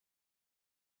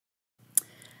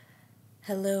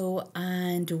Hello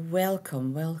and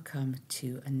welcome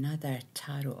to another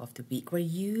tarot of the week. We're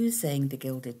using the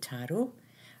Gilded Tarot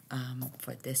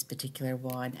for this particular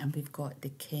one, and we've got the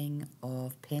King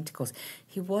of Pentacles.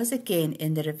 He was again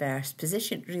in the reverse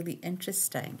position, really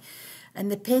interesting. And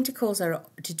the pentacles are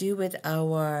to do with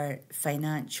our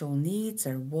financial needs,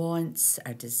 our wants,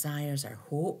 our desires, our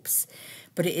hopes.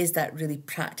 But it is that really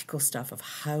practical stuff of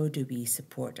how do we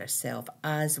support ourselves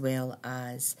as well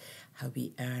as how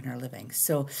we earn our living.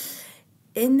 So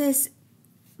in this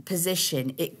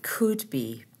position, it could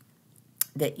be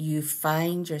that you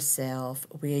find yourself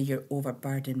where you're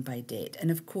overburdened by debt.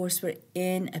 And of course, we're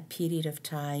in a period of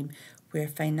time where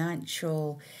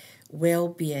financial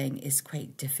well-being is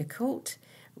quite difficult.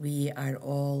 We are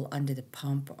all under the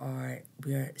pump, or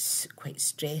we're quite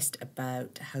stressed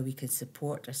about how we can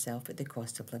support ourselves at the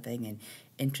cost of living and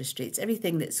interest rates,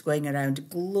 everything that's going around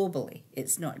globally.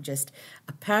 It's not just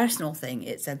a personal thing,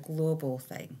 it's a global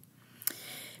thing.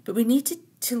 But we need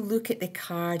to look at the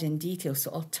card in detail,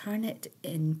 so I'll turn it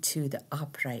into the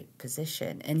upright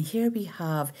position. And here we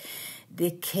have the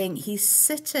king. He's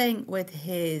sitting with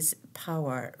his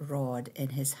power rod in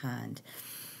his hand,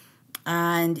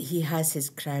 and he has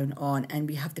his crown on, and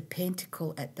we have the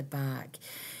pentacle at the back.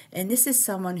 And this is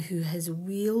someone who has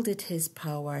wielded his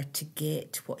power to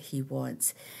get what he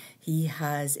wants. He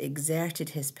has exerted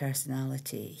his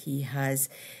personality. He has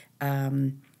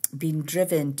been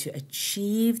driven to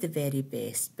achieve the very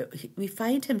best, but we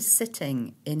find him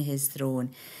sitting in his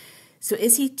throne. So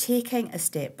is he taking a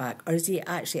step back, or is he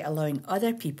actually allowing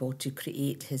other people to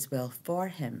create his wealth for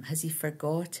him? Has he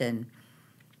forgotten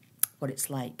what it's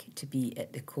like to be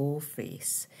at the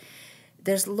coalface?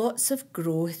 There's lots of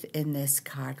growth in this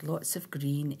card, lots of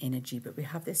green energy, but we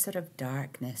have this sort of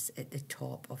darkness at the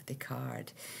top of the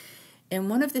card. And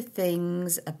one of the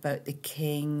things about the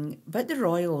king, about the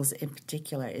royals in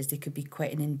particular, is they could be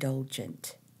quite an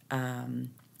indulgent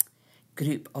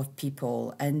group of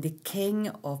people. And the King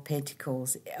of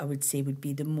Pentacles, I would say, would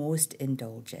be the most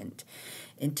indulgent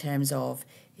in terms of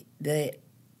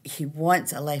he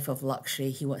wants a life of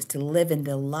luxury. He wants to live in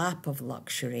the lap of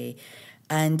luxury.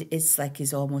 And it's like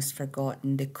he's almost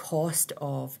forgotten the cost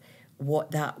of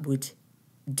what that would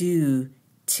do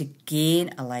to gain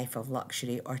a life of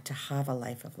luxury or to have a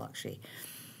life of luxury.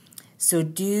 So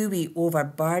do we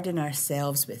overburden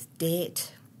ourselves with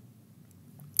debt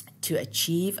to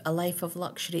achieve a life of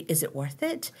luxury? Is it worth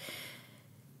it?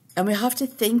 And we have to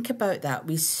think about that.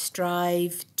 We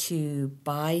strive to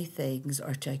buy things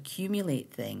or to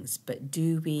accumulate things, but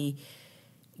do we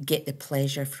get the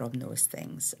pleasure from those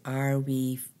things? Are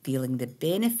we feeling the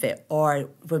benefit?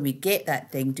 Or when we get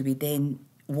that thing, do we then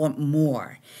want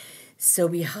more? So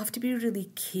we have to be really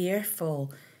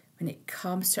careful when it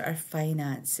comes to our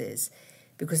finances,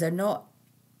 because they're not,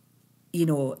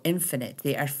 infinite.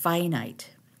 They are finite.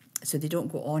 So they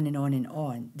don't go on and on and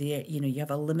on. You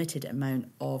have a limited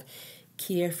amount of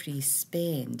carefree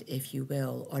spend, if you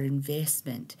will, or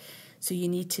investment. So you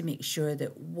need to make sure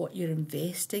that what you're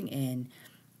investing in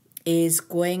is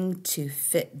going to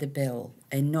fit the bill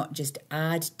and not just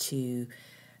add to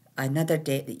another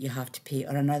debt that you have to pay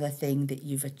or another thing that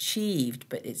you've achieved,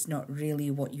 but it's not really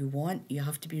what you want. You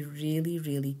have to be really,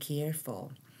 really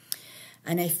careful.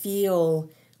 And I feel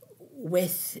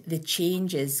with the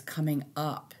changes coming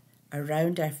up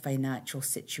around our financial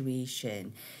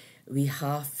situation, we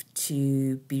have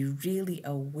to be really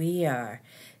aware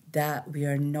that we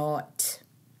are not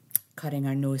cutting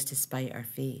our nose to spite our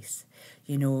face.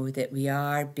 That we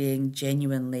are being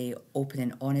genuinely open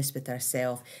and honest with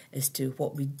ourselves as to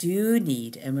what we do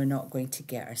need, and we're not going to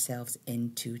get ourselves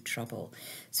into trouble.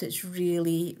 So it's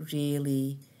really,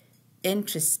 really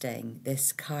interesting,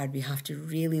 this card. We have to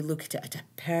really look at it at a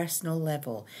personal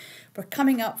level. We're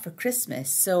coming up for Christmas,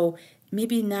 so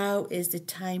maybe now is the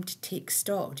time to take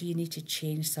stock. Do you need to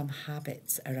change some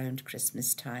habits around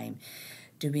Christmas time?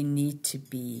 Do we need to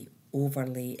be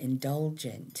overly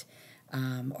indulgent?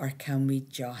 Or can we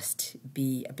just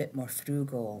be a bit more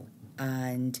frugal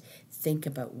and think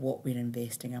about what we're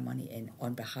investing our money in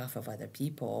on behalf of other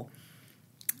people?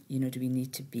 Do we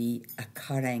need to be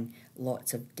incurring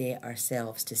lots of debt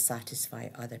ourselves to satisfy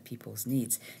other people's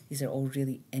needs? These are all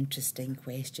really interesting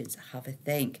questions. Have a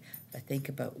think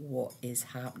about what is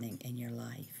happening in your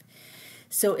life.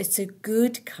 So it's a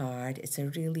good card. It's a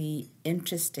really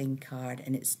interesting card,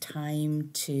 and it's time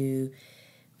to...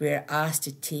 We're asked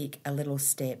to take a little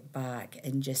step back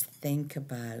and just think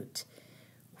about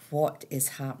what is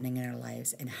happening in our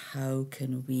lives and how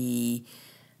can we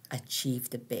achieve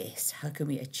the best? How can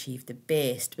we achieve the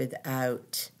best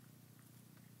without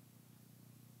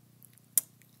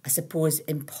I suppose,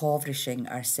 impoverishing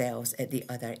ourselves at the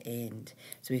other end.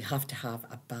 So we have to have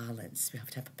a balance. We have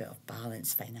to have a bit of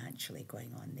balance financially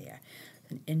going on there.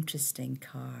 An interesting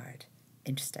card.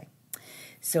 Interesting.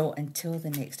 So until the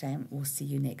next time, we'll see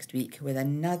you next week with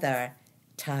another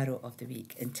Tarot of the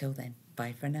Week. Until then,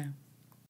 bye for now.